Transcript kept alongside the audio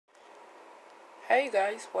Hey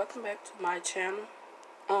guys, welcome back to my channel.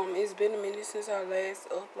 It's been a minute since I last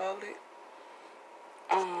uploaded.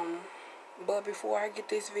 But before I get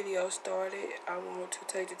this video started, I want to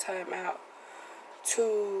take the time out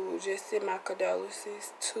to just send my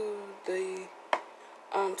condolences to the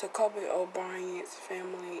to Kobe O'Brien's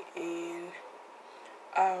family and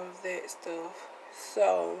all of that stuff.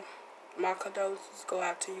 So my condolences go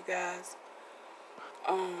out to you guys.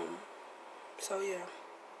 So yeah.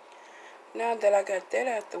 Now that I got that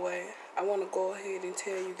out the way, I want to go ahead and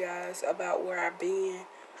tell you guys about where I've been,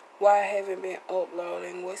 why I haven't been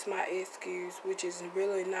uploading, what's my excuse, which is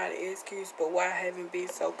really not an excuse, but why I haven't been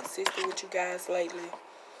so consistent with you guys lately.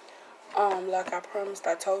 Like I promised,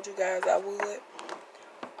 I told you guys I would.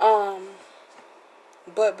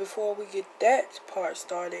 But before we get that part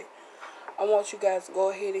started, I want you guys to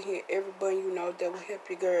go ahead and hit every button you know that will help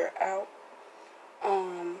your girl out.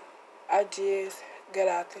 I just got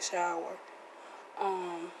out the shower.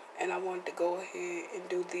 And I wanted to go ahead and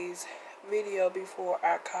do this video before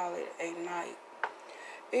I call it a night.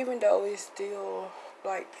 Even though it's still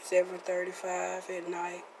like 7:35 at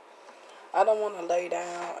night, I don't want to lay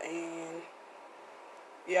down and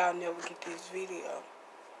y'all never get this video.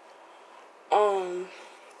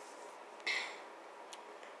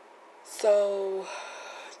 So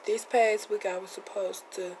this past week I was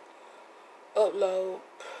supposed to upload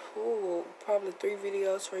probably 3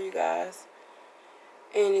 videos for you guys.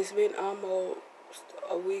 And it's been almost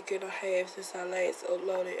a week and a half since I last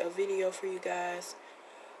uploaded a video for you guys,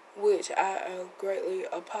 which I greatly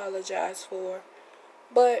apologize for.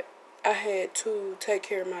 But I had to take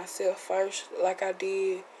care of myself first, like I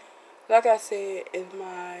did. Like I said in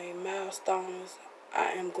my milestones,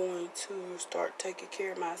 I am going to start taking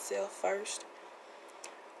care of myself first.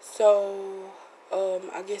 So,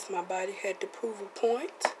 I guess my body had to prove a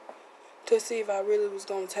point to see if I really was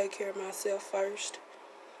going to take care of myself first.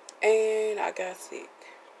 And I got sick.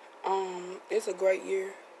 It's a great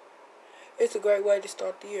year. It's a great way to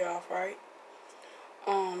start the year off, right?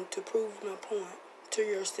 To prove a point to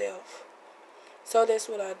yourself. So that's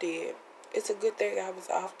what I did. It's a good thing I was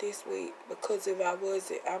off this week, because if I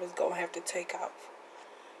wasn't, I was going to have to take off.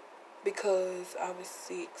 Because I was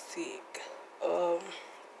sick.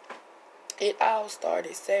 It all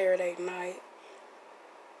started Saturday night.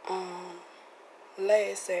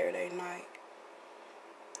 Last Saturday night.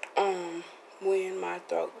 When my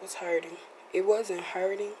throat was hurting. It wasn't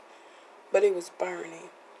hurting, but it was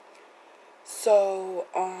burning. So,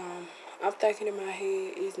 I'm thinking in my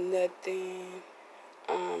head, it's nothing.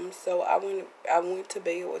 So I went to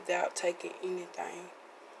bed without taking anything,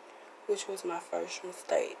 which was my first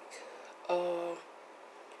mistake.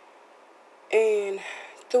 And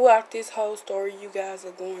throughout this whole story, you guys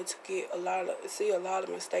are going to see a lot of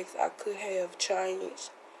mistakes I could have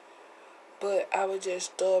changed. But I was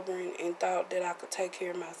just stubborn and thought that I could take care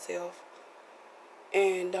of myself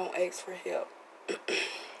and don't ask for help.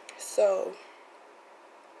 So,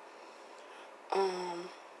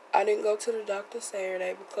 I didn't go to the doctor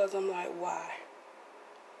Saturday because I'm like, why?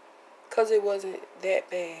 Because it wasn't that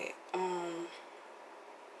bad.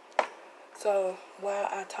 So, while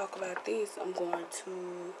I talk about this, I'm going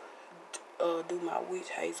to do my witch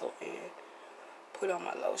hazel and put on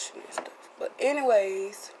my lotion and stuff. But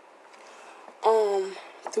anyways,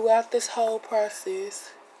 throughout this whole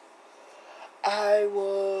process, I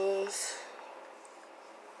was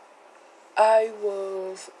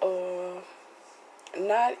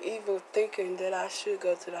not even thinking that I should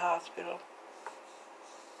go to the hospital.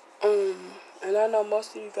 And I know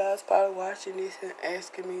most of you guys probably watching this and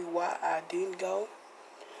asking me why I didn't go,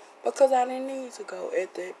 because I didn't need to go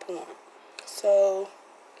at that point. So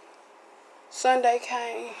Sunday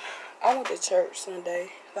came. I went to church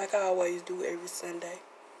Sunday, like I always do every Sunday.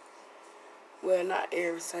 Well, not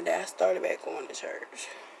every Sunday. I started back going to church.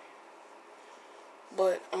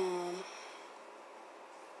 But,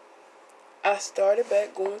 I started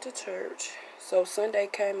back going to church. So Sunday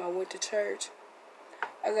came, I went to church.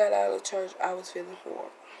 I got out of church, I was feeling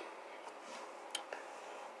horrible.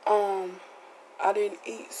 I didn't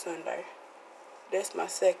eat Sunday. That's my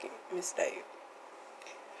second mistake.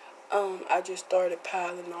 I just started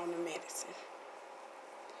piling on the medicine,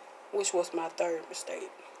 which was my third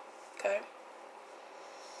mistake. Okay?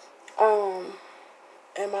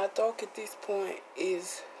 And my throat at this point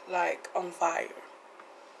is like on fire.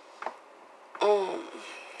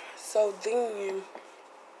 So then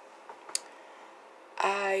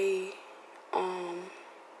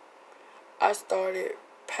I started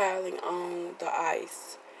piling on the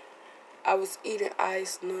ice. I was eating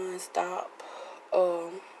ice non-stop,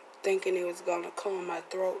 thinking it was gonna calm my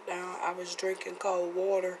throat down. I was drinking cold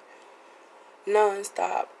water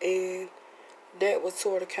non-stop, and that was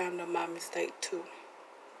sort of kind of my mistake too.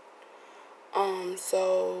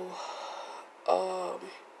 So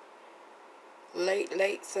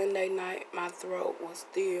late Sunday night, my throat was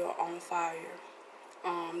still on fire.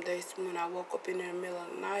 That's when I woke up in the middle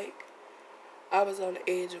of the night. I was on the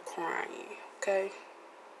edge of crying, okay?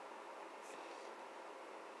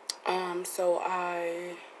 So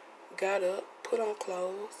I got up, put on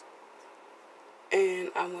clothes,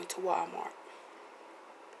 and I went to Walmart.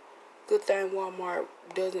 Good thing Walmart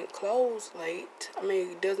doesn't close late. I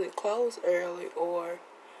mean, it doesn't close early, or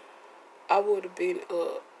I would have been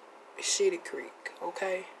up shitty creek,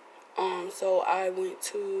 okay? So I went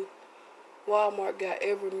to Walmart, got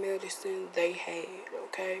every medicine they had,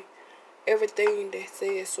 okay? Everything that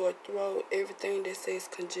says sore throat, everything that says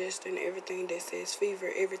congestion, everything that says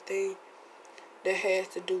fever, everything that has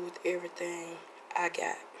to do with everything I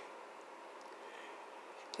got.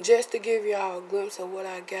 Just to give y'all a glimpse of what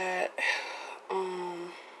I got,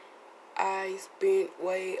 I spent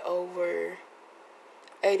way over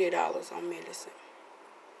 $80 on medicine.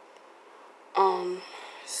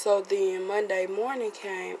 So then Monday morning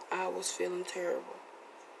came, I was feeling terrible.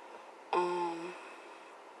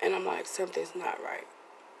 And I'm like, something's not right.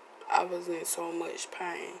 I was in so much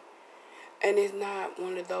pain. And it's not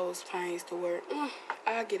one of those pains to where,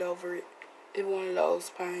 I'll get over it. It's one of those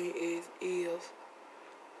pains is if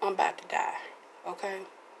I'm about to die, okay?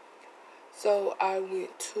 So I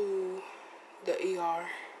went to the ER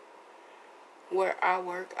where I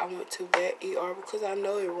work. I went to that ER because I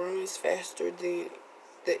know it runs faster than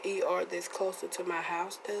the ER that's closer to my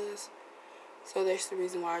house does. So that's the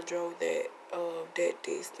reason why I drove that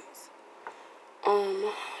distance.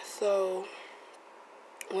 So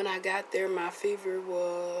when I got there, my fever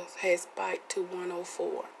had spiked to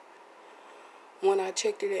 104. When I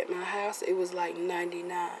checked it at my house, it was like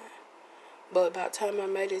 99. But by the time I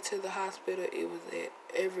made it to the hospital, it was at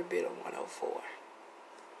every bit of 104.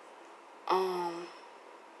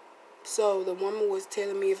 So the woman was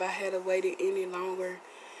telling me if I had waited any longer,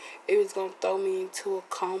 it was going to throw me into a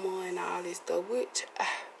coma and all this stuff, which,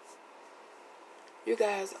 you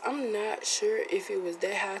guys, I'm not sure if it was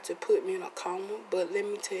that high to put me in a coma, but let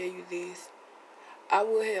me tell you this. I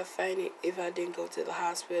would have fainted if I didn't go to the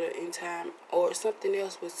hospital in time, or something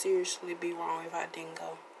else would seriously be wrong if I didn't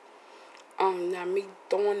go. Now me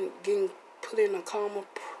getting put in a coma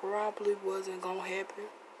probably wasn't going to happen,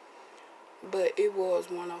 but it was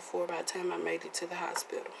 104 by the time I made it to the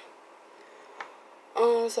hospital.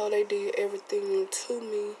 So they did everything to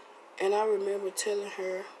me, and I remember telling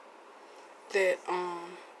her that,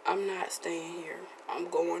 I'm not staying here. I'm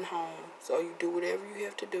going home. So you do whatever you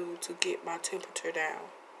have to do to get my temperature down.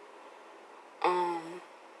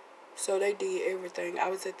 So they did everything. I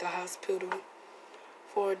was at the hospital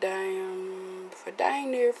for dang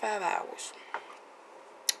near 5 hours.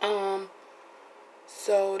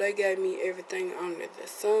 So they gave me everything under the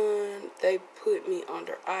sun. They put me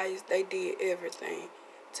under ice. They did everything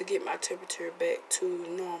to get my temperature back to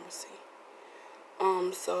normalcy.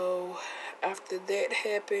 So after that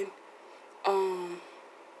happened,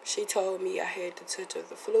 she told me I had the touch of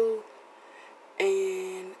the flu,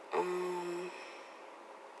 and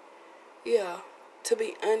yeah, to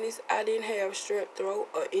be honest, I didn't have strep throat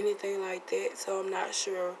or anything like that, so I'm not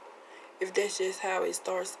sure if that's just how it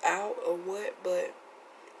starts out or what, but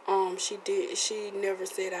she never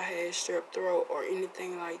said I had strep throat or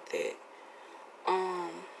anything like that.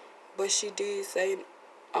 But she did say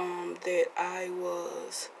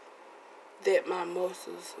that my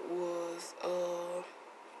muscles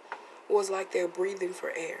was like they're breathing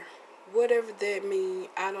for air. Whatever that means,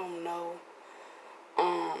 I don't know.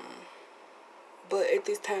 But at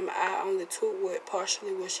this time, I only took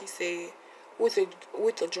partially what she said with a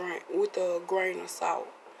grain of salt.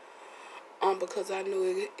 Because I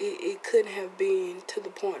knew it couldn't have been to the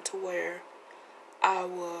point to where I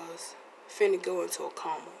was finna go into a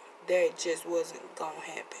coma. That just wasn't gonna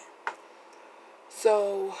happen.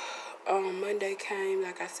 So, Monday came,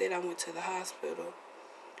 like I said, I went to the hospital.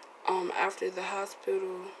 After the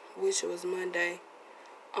hospital, which was Monday,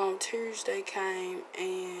 Tuesday came,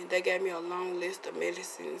 and they gave me a long list of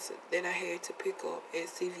medicines that I had to pick up at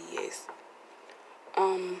CVS.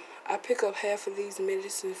 I pick up half of these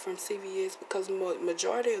medicines from CVS because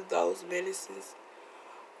majority of those medicines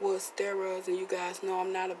was steroids, and you guys know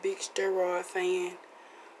I'm not a big steroid fan,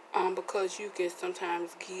 because you can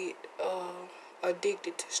sometimes get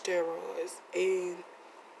addicted to steroids. And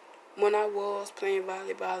when I was playing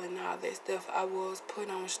volleyball and all that stuff, I was put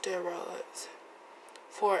on steroids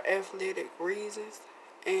for athletic reasons,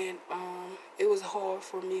 and it was hard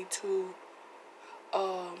for me to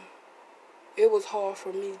it was hard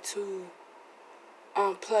for me to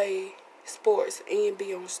play sports and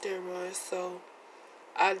be on steroids. So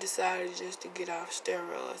I decided just to get off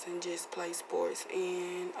steroids and just play sports,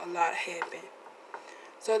 and a lot happened.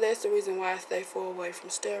 So that's the reason why I stay far away from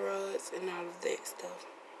steroids and all of that stuff.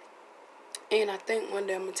 And I think one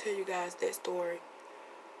day I'm going to tell you guys that story.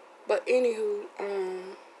 But anywho,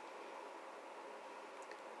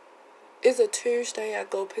 it's a Tuesday. I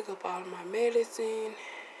go pick up all of my medicine.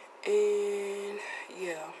 And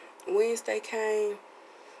yeah, Wednesday came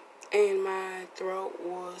and my throat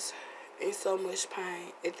was in so much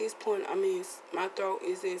pain. At this point, I mean, my throat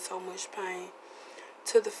is in so much pain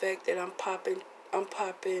to the fact that I'm popping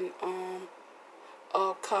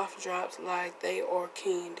cough drops like they are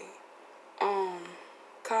candy.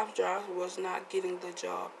 Cough drops was not getting the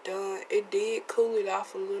job done. It did cool it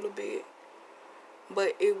off a little bit,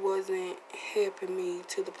 but it wasn't helping me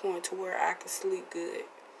to the point to where I could sleep good.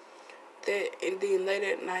 And then late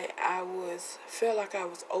at night I felt like I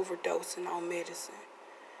was overdosing on medicine.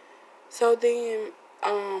 So then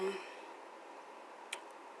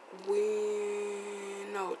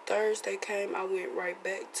Thursday came, I went right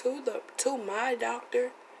back to my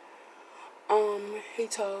doctor. He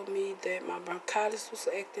told me that my bronchitis was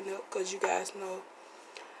acting up, because you guys know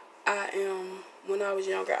when I was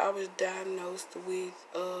younger, I was diagnosed with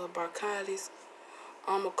bronchitis.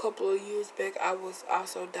 A couple of years back, I was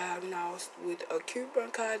also diagnosed with acute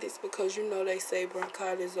bronchitis, because you know they say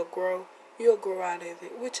bronchitis you'll grow out of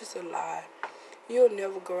it, which is a lie. You'll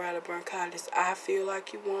never grow out of bronchitis. I feel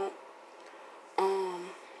like you won't.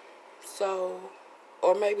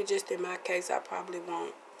 Or maybe just in my case, I probably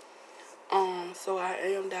won't. So I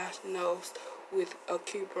am diagnosed with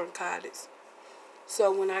acute bronchitis.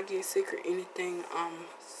 So when I get sick or anything, I'm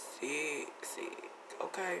sick,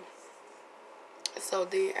 okay? So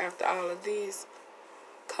then after all of this,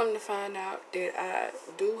 come to find out that I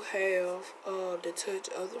do have the touch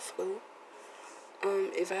of the flu.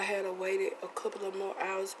 If I had waited a couple of more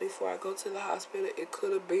hours before I go to the hospital, it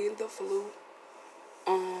could have been the flu.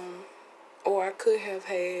 Or I could have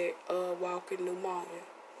had walking pneumonia.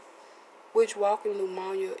 Which walking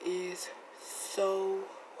pneumonia is so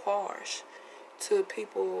harsh to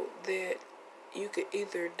people that you could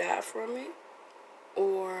either die from it,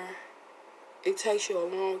 or it takes you a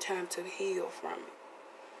long time to heal from it.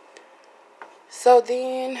 So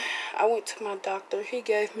then I went to my doctor. He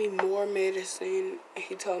gave me more medicine.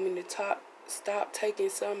 He told me to stop taking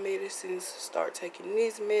some medicines, start taking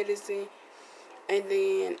this medicine, and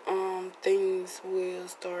then things will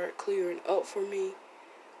start clearing up for me,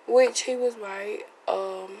 which he was right.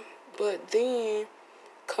 But then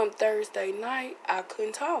come Thursday night, I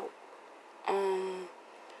couldn't talk.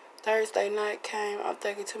 Thursday night came, I'm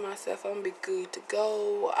thinking to myself, I'm gonna be good to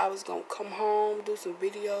go. I was gonna come home, do some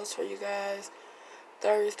videos for you guys.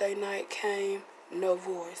 Thursday night came, no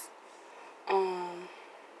voice.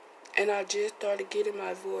 And I just started getting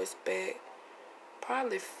my voice back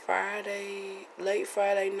probably late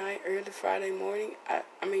Friday night, early Friday morning.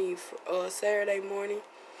 Saturday morning,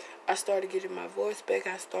 I started getting my voice back.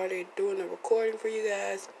 I started doing a recording for you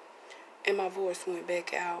guys, and my voice went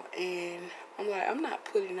back out. And I'm like, I'm not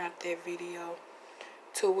putting out that video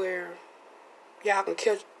to where y'all can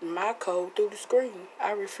catch my code through the screen.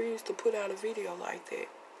 I refuse to put out a video like that.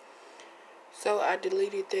 So I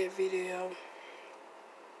deleted that video.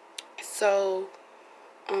 So,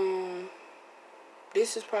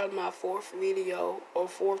 this is probably my fourth video or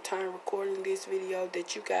fourth time recording this video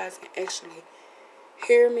that you guys can actually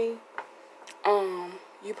hear me.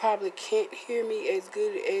 You probably can't hear me as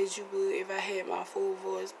good as you would if I had my full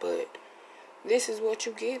voice, but this is what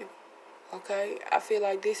you get, okay? I feel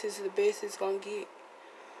like this is the best it's gonna get.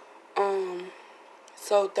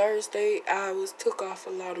 So Thursday, I took off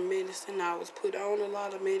a lot of medicine. I was put on a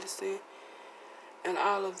lot of medicine and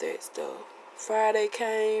all of that stuff. Friday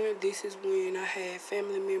came. This is when I had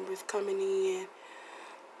family members coming in.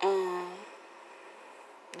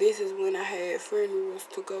 This is when I had funerals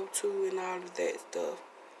to go to and all of that stuff.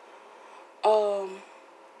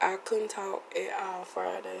 I couldn't talk at all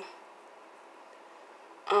Friday.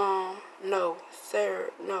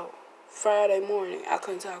 Friday morning, I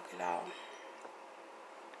couldn't talk at all.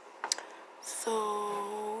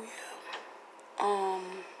 So, yeah.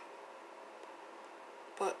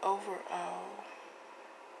 But overall,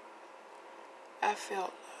 I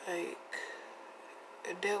felt like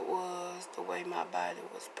that was the way my body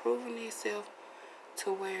was proving itself,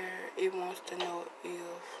 to where it wants to know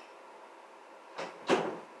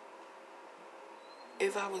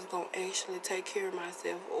if I was going to actually take care of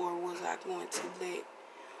myself, or was I going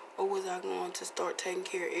to start taking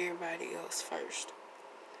care of everybody else first.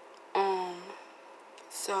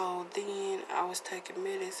 So then I was taking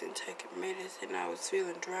medicine. I was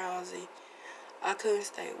feeling drowsy. I couldn't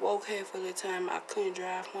stay woke half of the time. I couldn't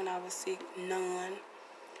drive when I was sick, none.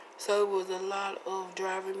 So it was a lot of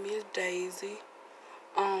driving Miss Daisy.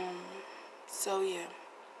 So yeah.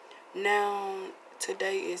 Now,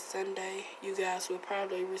 today is Sunday. You guys will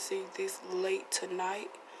probably receive this late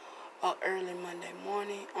tonight or early Monday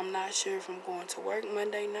morning. I'm not sure if I'm going to work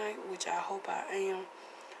Monday night, which I hope I am.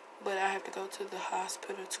 But I have to go to the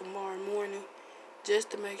hospital tomorrow morning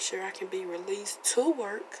just to make sure I can be released to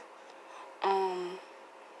work.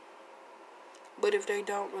 But if they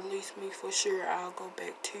don't release me, for sure I'll go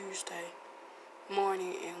back Tuesday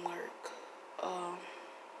morning and work.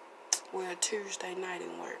 Well, Tuesday night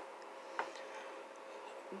and work.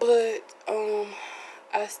 But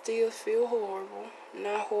I still feel horrible.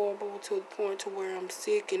 Not horrible to the point to where I'm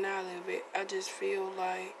sick and out of it. I just feel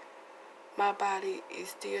like my body is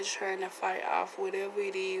still trying to fight off whatever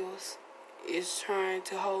it is. It's trying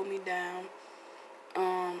to hold me down.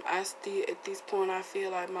 I still, at this point, I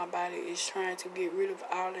feel like my body is trying to get rid of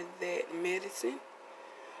all of that medicine.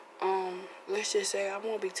 Let's just say I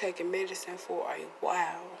won't be taking medicine for a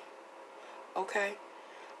while. Okay?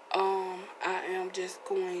 I am just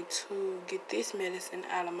going to get this medicine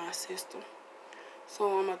out of my system.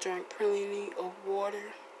 So I'm going to drink plenty of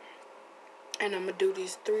water. And I'm going to do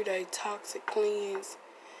this 3-day toxic cleanse.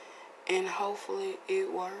 And hopefully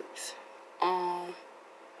it works.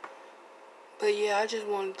 But yeah, I just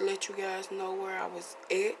wanted to let you guys know where I was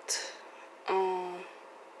at.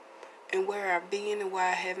 And where I've been and why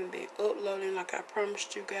I haven't been uploading like I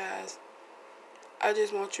promised you guys. I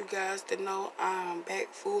just want you guys to know I'm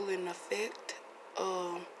back full in effect.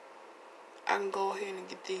 I can go ahead and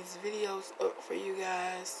get these videos up for you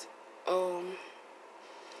guys.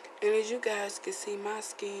 And as you guys can see, my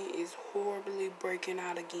skin is horribly breaking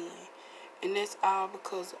out again. And that's all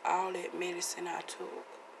because of all that medicine I took.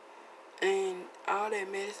 And all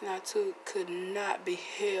that medicine I took could not be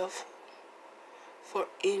helpful for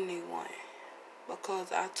anyone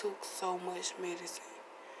because I took so much medicine.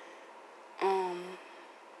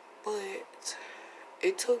 But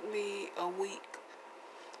it took me a week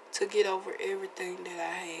to get over everything that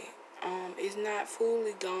I had. It's not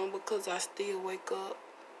fully gone because I still wake up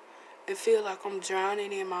and feel like I'm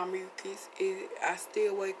drowning in my mucus. I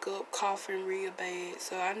still wake up coughing real bad.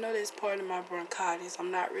 So I know that's part of my bronchitis.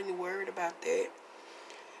 I'm not really worried about that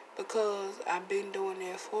because I've been doing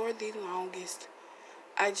that for the longest.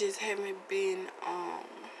 I just haven't been,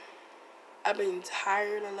 I've been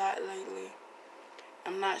tired a lot lately.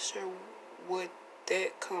 I'm not sure what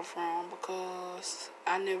that come from because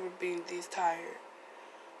I never been this tired.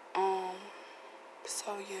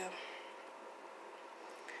 So yeah.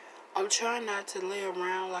 I'm trying not to lay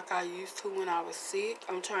around like I used to when I was sick.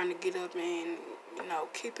 I'm trying to get up and,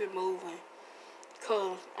 keep it moving.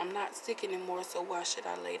 Because I'm not sick anymore, so why should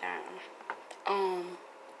I lay down?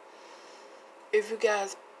 If you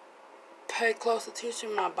guys pay close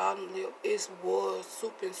attention, my bottom lip was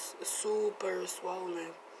super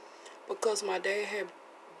swollen. Because my dad had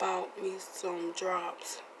bought me some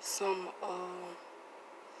drops. Some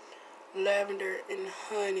lavender and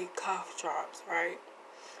honey cough drops, right?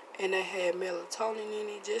 And they had melatonin in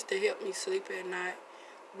it just to help me sleep at night,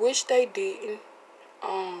 which they didn't.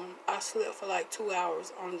 I slept for like 2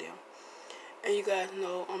 hours on them. And you guys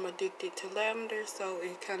know I'm addicted to lavender, so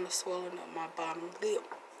it kind of swollen up my bottom lip.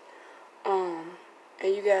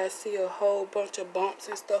 And you guys see a whole bunch of bumps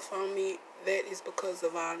and stuff on me. That is because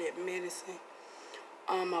of all that medicine.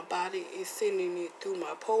 My body is sending it through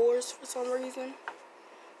my pores for some reason,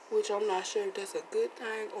 which I'm not sure if that's a good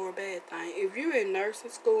thing or a bad thing. If you're in nursing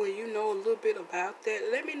school and you know a little bit about that,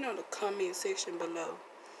 let me know in the comment section below.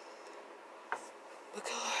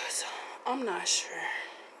 Because I'm not sure.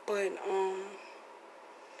 But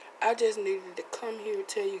I just needed to come here and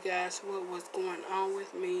tell you guys what was going on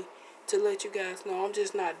with me. To let you guys know I'm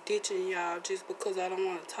just not ditching y'all just because I don't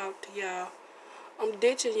want to talk to y'all. I'm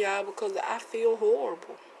ditching y'all because I feel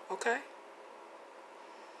horrible. Okay?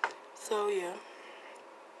 So yeah.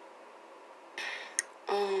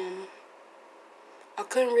 I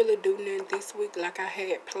couldn't really do nothing this week like I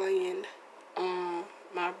had planned.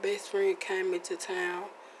 My best friend came into town.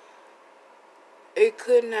 It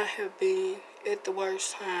could not have been at the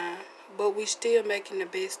worst time, but we still making the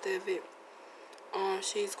best of it.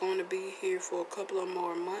 She's going to be here for a couple of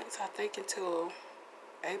more months, I think until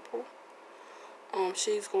April.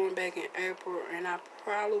 She's going back in April, and I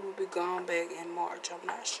probably will be gone back in March. I'm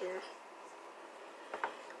not sure.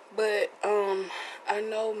 But I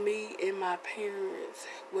know me and my parents,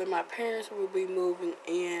 my parents will be moving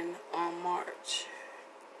in March.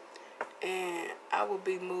 and I will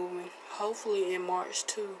be moving hopefully in March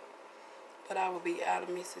too, but I will be out of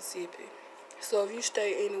Mississippi. So if you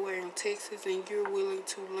stay anywhere in Texas and you're willing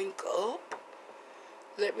to link up,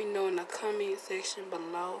 let me know in the comment section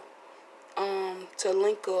below. To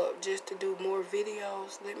link up just to do more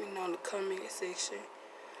videos, let me know in the comment section.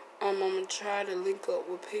 I'm gonna try to link up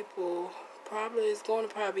with people. It's going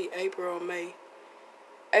to probably be April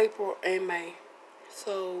and May.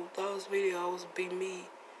 So those videos be me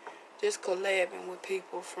just collabing with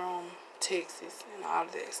people from Texas and all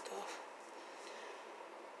of that stuff.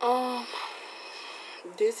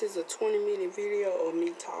 This is a 20-minute video of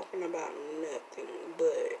me talking about nothing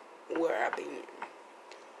but where I've been.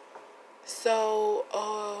 So,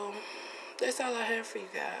 that's all I have for you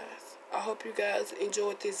guys. I hope you guys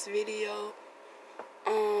enjoyed this video.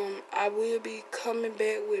 I will be coming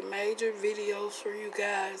back with major videos for you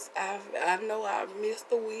guys. I know I've missed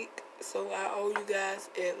a week, so I owe you guys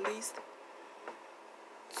at least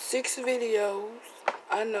 6 videos.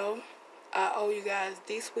 I know I owe you guys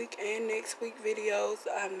this week and next week videos.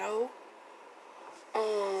 I know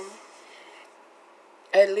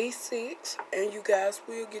at least 6, and you guys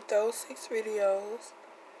will get those 6 videos.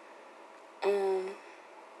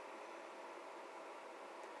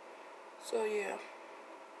 So yeah,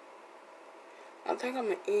 I think I'm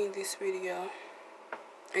gonna end this video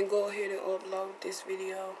and go ahead and upload this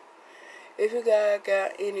video. If you guys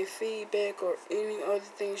got any feedback or any other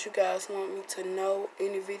things you guys want me to know,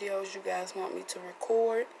 any videos you guys want me to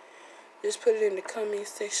record, just put it in the comment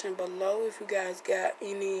section below. If you guys got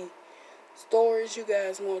any stories you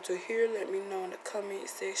guys want to hear, let me know in the comment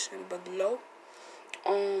section below.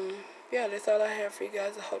 Yeah, that's all I have for you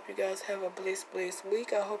guys. I hope you guys have a blessed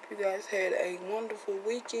week. I hope you guys had a wonderful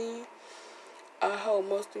weekend. I hope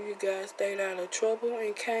most of you guys stayed out of trouble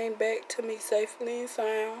and came back to me safely and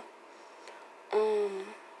sound.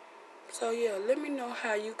 So yeah, let me know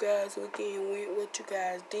how you guys' weekend went, what you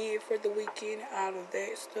guys did for the weekend, all of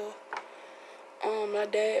that stuff. My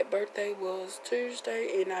dad's birthday was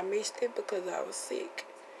Tuesday, and I missed it because I was sick,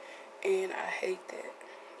 and I hate that,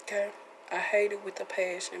 okay? I hate it with a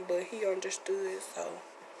passion, but he understood, so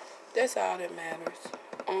that's all that matters.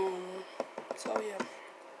 So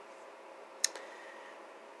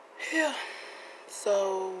yeah,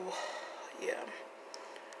 so yeah,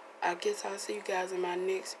 I guess I'll see you guys in my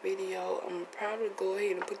next video. I'm gonna probably go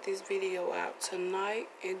ahead and put this video out tonight,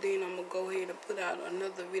 and then I'm gonna go ahead and put out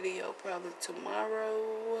another video probably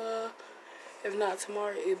tomorrow. If not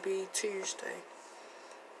tomorrow, it'll be Tuesday.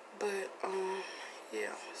 But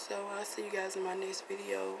yeah, so I'll see you guys in my next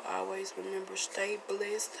video. Always remember, stay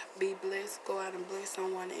blessed, be blessed, go out and bless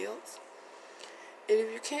someone else. And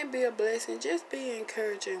if you can't be a blessing, just be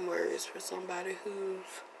encouraging words for somebody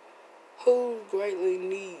who greatly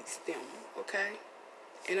needs them, okay?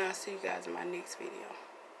 And I'll see you guys in my next video.